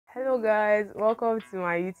Hello guys, welcome to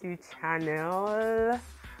my YouTube channel.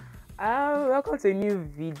 Welcome to a new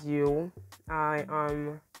video. I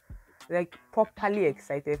am properly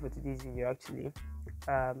excited for today's video. Actually,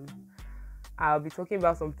 I'll be talking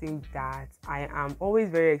about something that I am always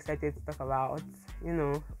very excited to talk about.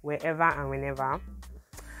 Wherever and whenever.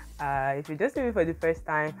 If you're just seeing me for the first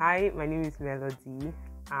time, hi, my name is Melody.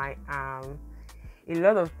 I am a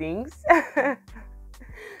lot of things.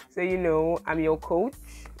 So I'm your coach.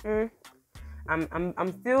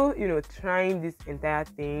 I'm still trying this entire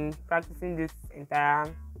thing, practicing this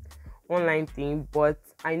entire online thing, but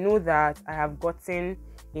I know that I have gotten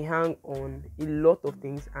a hang on a lot of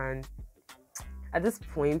things, and at this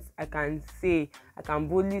point I can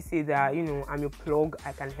boldly say that I'm your plug.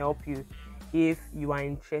 I can help you if you are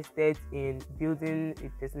interested in building a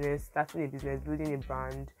business, starting a business, building a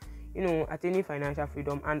brand, attaining financial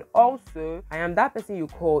freedom. And also, I am that person you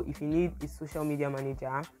call if you need a social media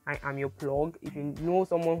manager. I am your plug. If you know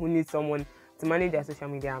someone who needs someone to manage their social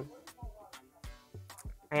media,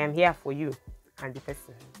 I am here for you and the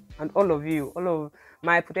person and all of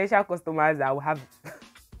my potential customers that will have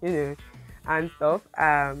and stuff.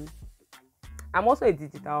 I'm also a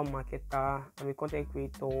digital marketer. I'm a content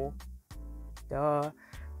creator,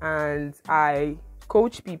 and I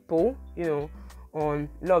coach people on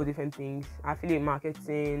a lot of different things: affiliate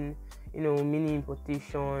marketing, mini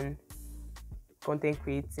importation, content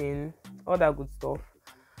creating, all that good stuff.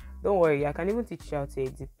 Don't worry, I can even teach you how to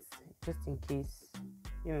edit, just in case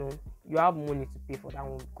you have money to pay for that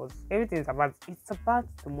one, because everything is about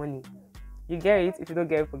the money. You get it? If you don't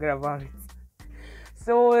get it, forget about it.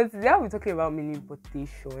 So today I'll be talking about mini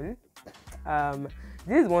importation.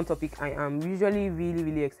 This is one topic I am usually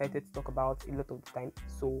really excited to talk about a lot of the time.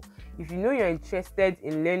 So if you're interested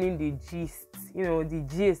in learning the gist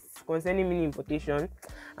concerning mini importation,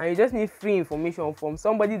 and you just need free information from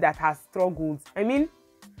somebody that has struggled. I mean,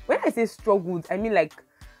 when I say struggled, I mean like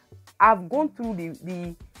I've gone through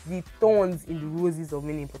the thorns in the roses of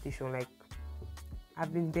mini importation. Like,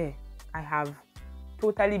 I've been there. I have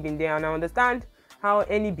totally been there, and I understand how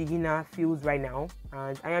any beginner feels right now.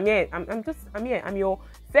 And I am here. I'm here. I'm your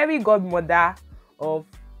fairy godmother of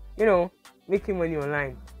making money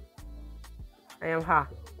online. I am her.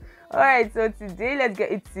 Alright, so today let's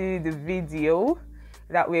get into the video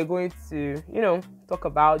that we're going to talk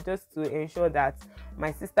about, just to ensure that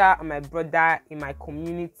my sister and my brother in my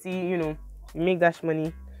community make that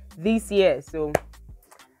money this year. So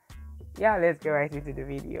yeah, let's get right into the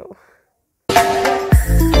video.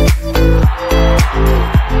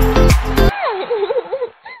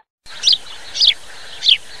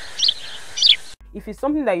 If it's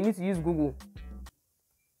something that you need to use Google,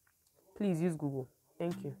 please use Google.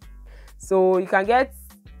 Thank you. So you can get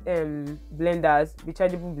blenders,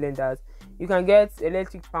 rechargeable blenders. You can get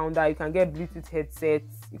electric pounder. You can get Bluetooth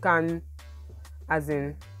headsets. You can, as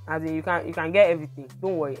in you can get everything.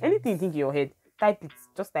 Don't worry. Anything you think in your head, type it.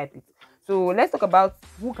 Just type it. So let's talk about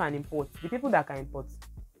who can import. The people that can import.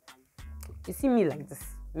 You see me like this.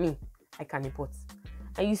 Me, I can import.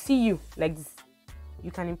 And you see you like this.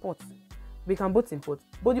 You can import. We can both import.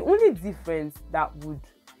 But the only difference that would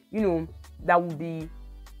be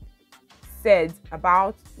said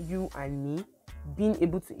about you and me being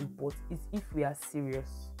able to import is if we are serious.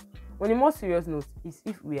 On a more serious note, is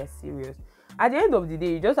if we are serious. At the end of the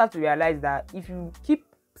day, you just have to realize that if you keep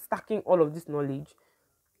stacking all of this knowledge,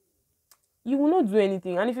 you will not do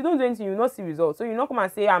anything. And if you don't do anything, you will not see results. So you not come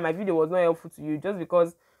and say, my video was not helpful to you just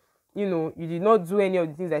because you did not do any of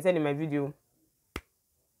the things I said in my video.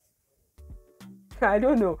 I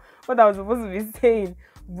don't know what I was supposed to be saying,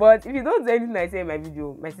 but if you don't do anything I say in my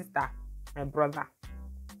video, my sister, my brother,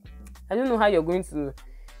 I don't know how you're going to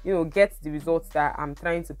get the results that I'm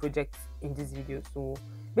trying to project in this video. So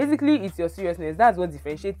basically, it's your seriousness. That's what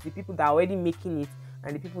differentiates the people that are already making it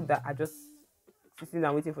and the people that are just sitting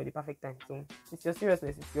and waiting for the perfect time. So it's your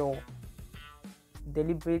seriousness, it's your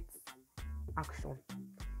deliberate action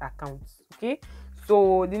that counts. Okay,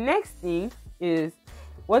 so the next thing is,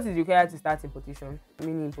 what is required to start importation,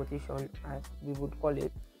 mini importation as we would call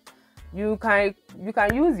it. You can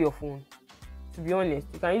use your phone. To be honest,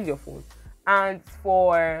 you can use your phone. And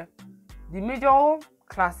for the major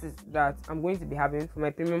classes that I'm going to be having, for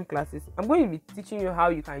my premium classes, I'm going to be teaching you how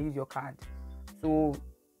you can use your card. So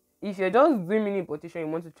if you're just doing mini importation, you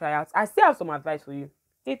want to try out, I still have some advice for you.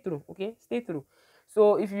 Stay through, okay? Stay through.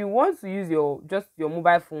 So if you want to use your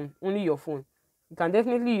mobile phone, only your phone, you can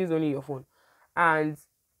definitely use only your phone, and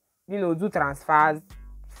do transfers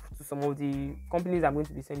to some of the companies I'm going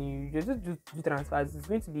to be sending you. You just do transfers. It's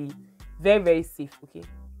going to be very safe, okay?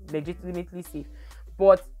 Legitimately safe.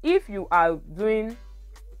 But if you are doing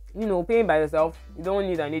paying by yourself. You don't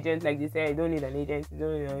need an agent, like they say. You don't need an agent.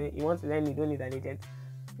 You want to learn. You don't need an agent.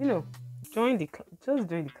 Just join the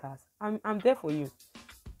class. I'm there for you.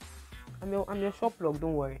 I'm your shop plug.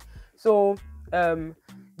 Don't worry. So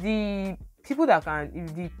the people that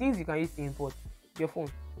the things you can use to import your phone.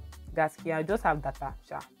 That's here. Just have data.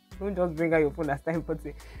 Don't just bring out your phone and start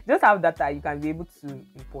importing. Just have data. You can be able to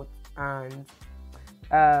import. And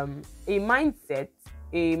a mindset,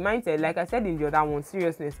 like I said in the other one,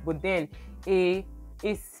 seriousness. But then a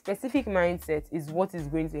specific mindset is what is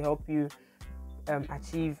going to help you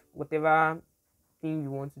achieve whatever thing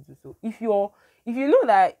you want to do. So if you know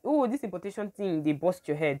that this importation thing, they bust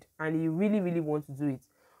your head and you really, really want to do it,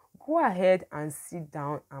 go ahead and sit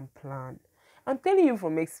down and plan. I'm telling you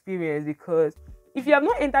from experience, because if you have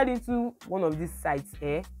not entered into one of these sites,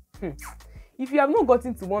 if you have not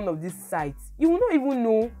gotten to one of these sites, you will not even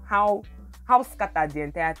know how scattered the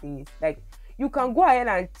entire thing is. Like, you can go ahead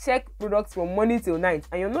and check products from morning till night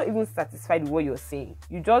and you're not even satisfied with what you're seeing.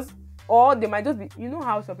 Or they might just be,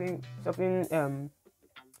 how shopping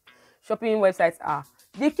websites are.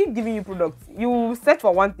 They keep giving you products. You search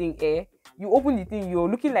for one thing, you open the thing, you're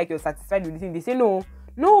looking like you're satisfied with the thing. They say no,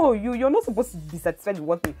 you're not supposed to be satisfied with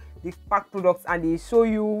one thing. They pack products and they show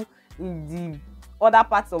you in the other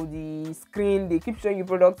parts of the screen. They keep showing you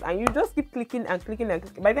products and you just keep clicking and clicking and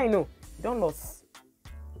clicking. By then, you don't lose.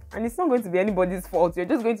 And it's not going to be anybody's fault. You're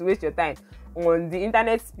just going to waste your time on the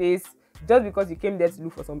internet space just because you came there to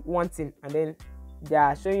look for one thing and then they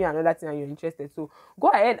are showing you another thing and you're interested. So go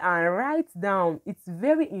ahead and write down. It's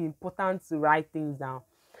very important to write things down.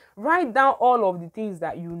 Write down all of the things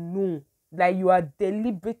that that you are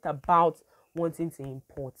deliberate about wanting to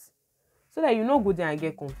import, so that you not go there and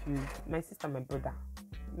get confused. My sister, my brother,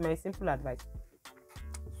 my simple advice.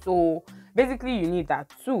 So basically you need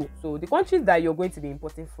that too. So the countries that you're going to be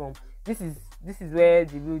importing from, this is where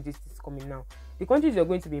the real gist is coming now. The countries you're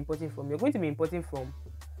going to be importing from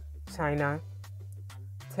China,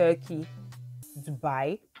 Turkey,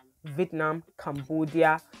 Dubai, Vietnam,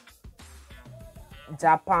 Cambodia,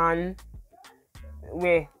 Japan,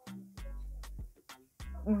 where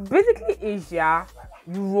basically Asia,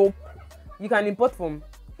 Europe. You can import from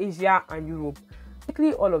Asia and Europe.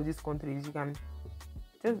 Basically all of these countries, you can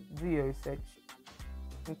just do your research.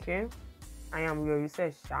 Okay, I am your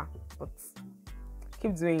researcher, but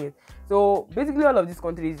keep doing it. So basically all of these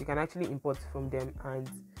countries, you can actually import from them, and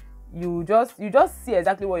you just see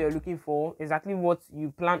exactly what you're looking for, exactly what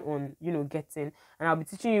you plan on getting, and I'll be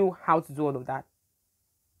teaching you how to do all of that.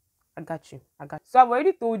 I got you. So I've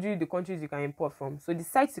already told you the countries you can import from. So the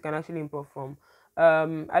sites you can actually import from.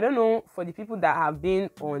 I don't know, for the people that have been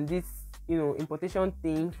on this importation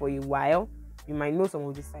thing for a while, you might know some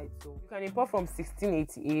of the sites. So you can import from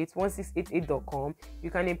 1688 You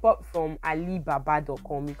can import from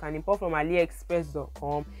Alibaba.com. You can import from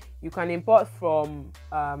AliExpress.com. You can import from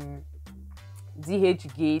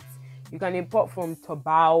DHgate. You can import from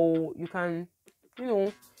Taobao. You can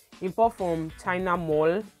import from China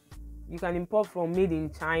Mall. You can import from Made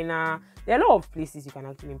in China. There are a lot of places you can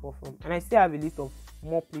actually import from, and I still have a list of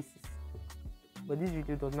more places, but this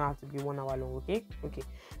video does not have to be 1 hour long. Okay.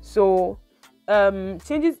 So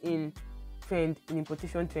changes in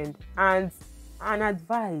importation trend, and an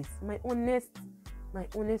advice, my honest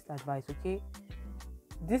advice. Okay,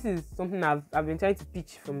 this is something I've been trying to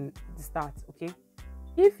pitch from the start. Okay,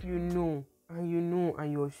 if you know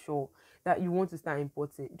and you're sure that you want to start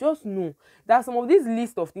importing, just know that some of these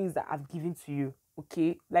list of things that I've given to you,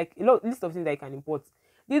 okay, like a list of things that you can import,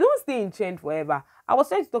 they don't stay in trend forever. I was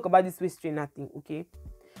trying to talk about this waist trainer thing. Okay,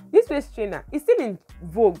 this waist trainer is still in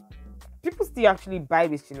vogue. People still actually buy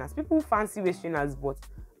waist trainers. People fancy waist trainers, but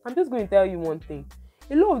I'm just going to tell you one thing.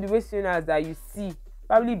 A lot of the waist trainers that you see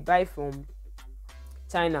probably buy from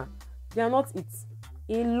China, they are not it.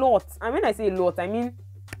 A lot. And when I say a lot, I mean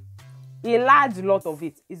a large lot of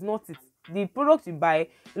it is not it. The products you buy,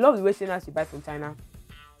 a lot of the waist trainers you buy from China,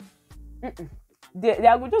 they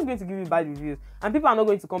are just going to give you bad reviews, and people are not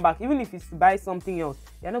going to come back. Even if it's to buy something else,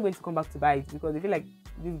 they are not going to come back to buy it because they feel like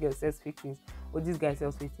this girl sells fake things or this guy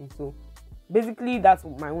sells fake things. So basically that's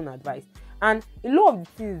my own advice. And a lot of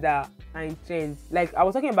the things that are in trend, like I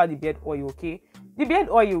was talking about the beard oil. Okay, the beard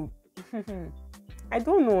oil I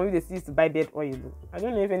don't know if they still used to buy beard oil though. I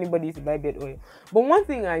don't know if anybody used to buy beard oil, but one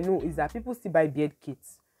thing I know is that people still buy beard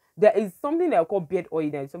kits. There is something they call beard oil,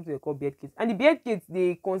 there is something they call beard kits, and the beard kits,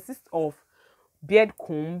 they consist of beard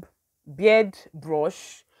comb, beard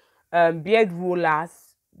brush, beard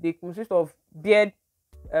rollers. They consist of beard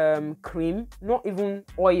cream, not even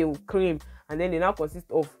oil, cream, and then they now consist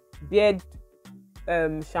of beard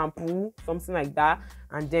shampoo, something like that,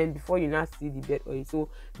 and then before you now see the beard oil. So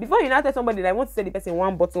before you now tell somebody that I want to sell the person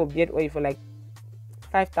one bottle of beard oil for like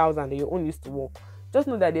 5,000 that your own used to work, just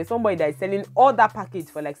know that there's somebody that is selling all that package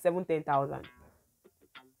for like 7,000-10,000.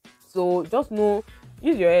 So just know,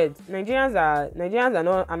 use your head. Nigerians are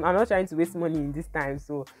not. I'm not trying to waste money in this time.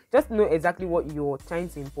 So just know exactly what you're trying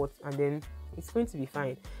to import, and then it's going to be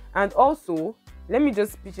fine. And also, let me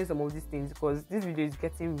just pitch in some of these things because this video is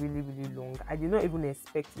getting really, really long. I did not even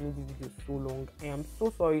expect to make this video so long. I am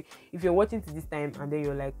so sorry if you're watching to this time and then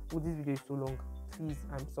you're like, oh, this video is so long. Please,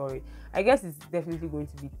 I'm sorry. I guess it's definitely going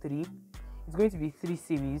to be 3. It's going to be 3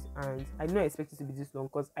 series, and I did not expect it to be this long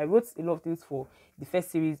because I wrote a lot of things for the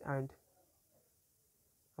first series and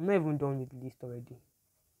I'm not even done with the list already.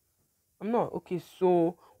 I'm not. Okay,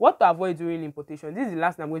 so what to avoid during importation. This is the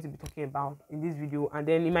last thing I'm going to be talking about in this video, and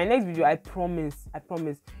then in my next video, I promise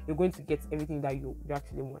you're going to get everything that you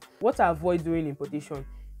actually want. What to avoid during importation.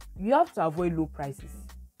 You have to avoid low prices.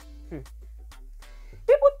 People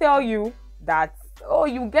tell you that, oh,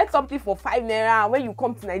 you get something for 5 naira, when you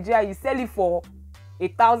come to Nigeria you sell it for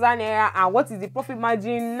 1,000 naira, and what is the profit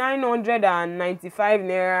margin? 995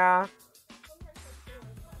 naira.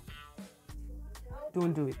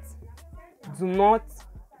 Don't do it. Do not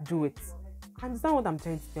do it. Understand what I'm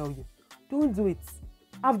trying to tell you? Don't do it.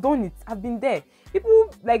 I've done it. I've been there.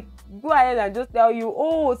 People like go ahead and just tell you,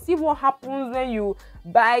 oh, see what happens when you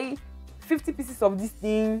buy 50 pieces of this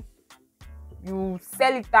thing, you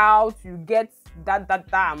sell it out, you get that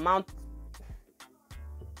amount.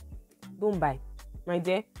 Don't buy, my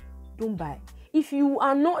dear. Don't buy. If you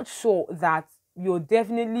are not sure that you're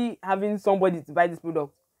definitely having somebody to buy this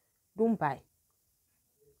product, don't buy.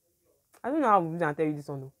 I don't know how I'm going to tell you this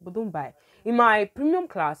one, but don't buy. In my premium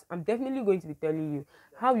class, I'm definitely going to be telling you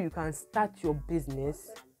how you can start your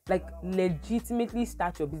business, like legitimately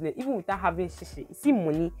start your business, even without having shishi. See,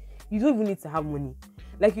 money, you don't even need to have money.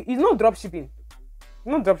 Like, it's not dropshipping.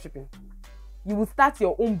 Not dropshipping. You will start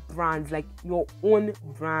your own brand, like your own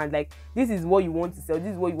brand. Like, this is what you want to sell.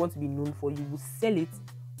 This is what you want to be known for. You will sell it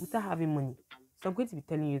without having money. So I'm going to be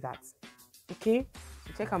telling you that. Okay?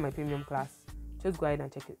 So check out my premium class. Just go ahead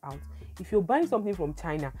and check it out. If you're buying something from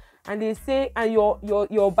China and they say, and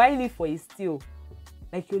you're buying it for a steal,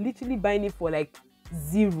 like you're literally buying it for like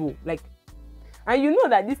 0, like, and you know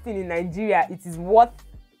that this thing in Nigeria, it is worth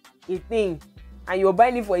a thing, and you're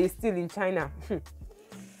buying it for a steal in China.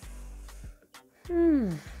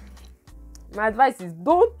 My advice is,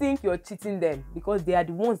 don't think you're cheating them, because they are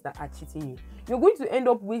the ones that are cheating you. You're going to end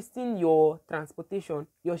up wasting your transportation,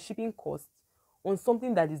 your shipping costs on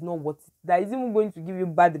something that is not worth it, that is even going to give you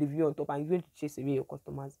bad review on top, and you're going to chase away your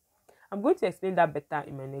customers. I'm going to explain that better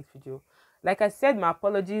in my next video. Like I said, my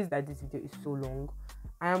apologies that this video is so long.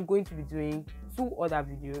 I am going to be doing 2 other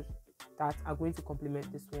videos that are going to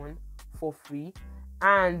complement this one for free.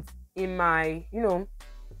 And in my, in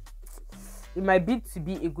my bid to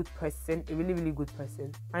be a good person, a really, really good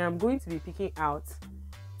person, I am going to be picking out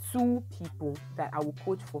 2 people that I will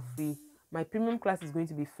coach for free. My premium class is going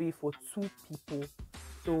to be free for 2 people.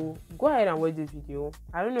 So go ahead and watch this video.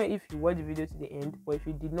 I don't know if you watched the video to the end, but if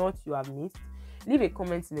you did not, you have missed. Leave a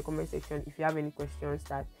comment in the comment section if you have any questions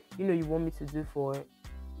that you want me to do for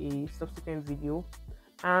a subsequent video.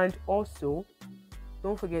 And also,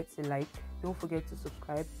 don't forget to like, don't forget to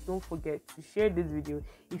subscribe, don't forget to share this video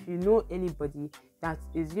if you know anybody that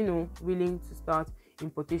is willing to start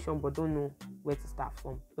importation but don't know where to start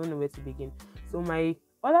from, don't know where to begin. So my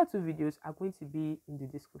other 2 videos are going to be in the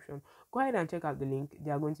description. Go ahead and check out the link.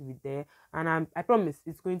 They are going to be there, and I promise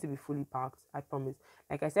it's going to be fully packed. I promise.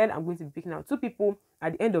 Like I said, I'm going to be picking out 2 people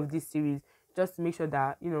at the end of this series, just to make sure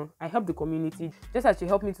that I help the community. Just as you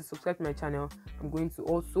help me to subscribe to my channel, I'm going to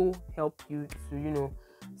also help you to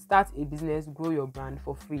start a business, grow your brand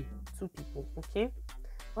for free. 2 people. Okay.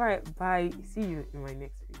 All right. Bye. See you in my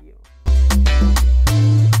next video.